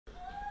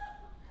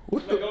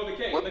What the? Let go of the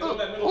cake. Let go of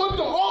that middle. What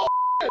the? Oh,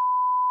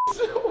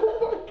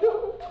 oh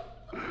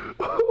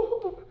my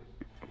God.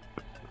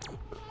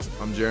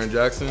 I'm Jaren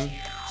Jackson.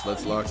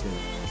 Let's lock in.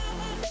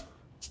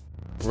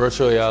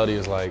 Virtual reality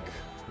is like,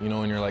 you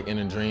know, when you're like in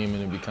a dream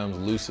and it becomes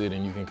lucid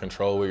and you can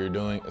control what you're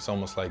doing, it's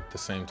almost like the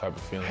same type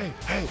of feeling.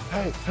 Hey.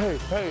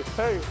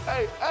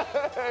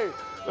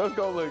 That's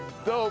gonna look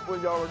dope when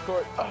y'all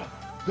record.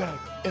 Back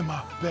in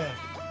my bag,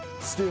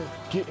 still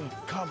getting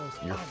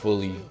combos. You're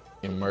fully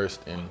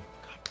immersed in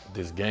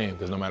this game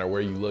because no matter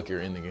where you look,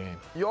 you're in the game.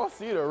 Y'all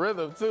see the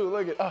rhythm too.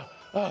 Look at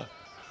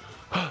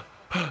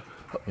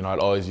You know, I'd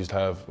always used to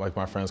have like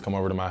my friends come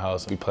over to my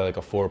house. We'd play like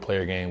a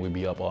 4-player game. We'd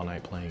be up all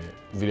night playing it.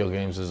 Video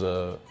games is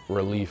a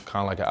relief,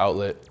 kind of like an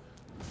outlet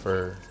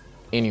for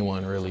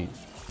anyone really.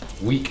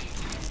 Weak.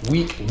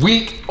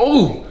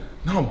 Oh,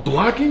 now I'm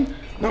blocking.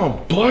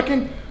 Now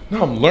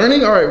I'm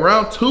learning. All right,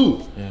 round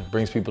 2. Yeah, it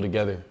brings people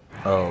together.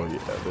 Oh yeah,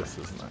 this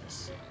is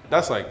nice.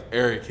 That's like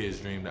every kid's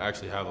dream, to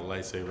actually have a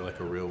lightsaber, like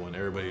a real one.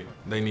 Everybody,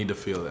 they need to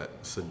feel that.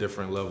 It's a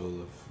different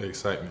level of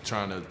excitement.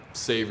 Trying to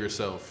save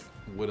yourself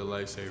with a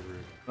lightsaber.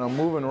 I'm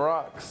moving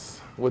rocks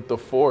with the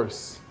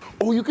Force.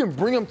 Oh, you can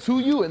bring them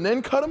to you and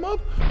then cut them up?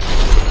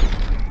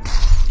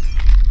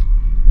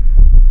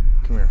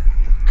 Come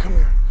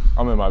here.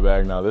 I'm in my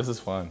bag now, this is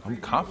fun. I'm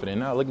confident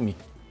now, look at me.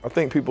 I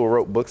think people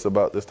wrote books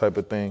about this type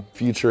of thing.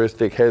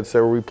 Futuristic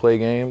headset where we play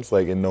games,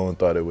 like, and no one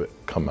thought it would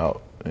come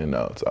out, and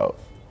now it's out.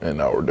 And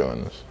now we're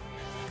doing this.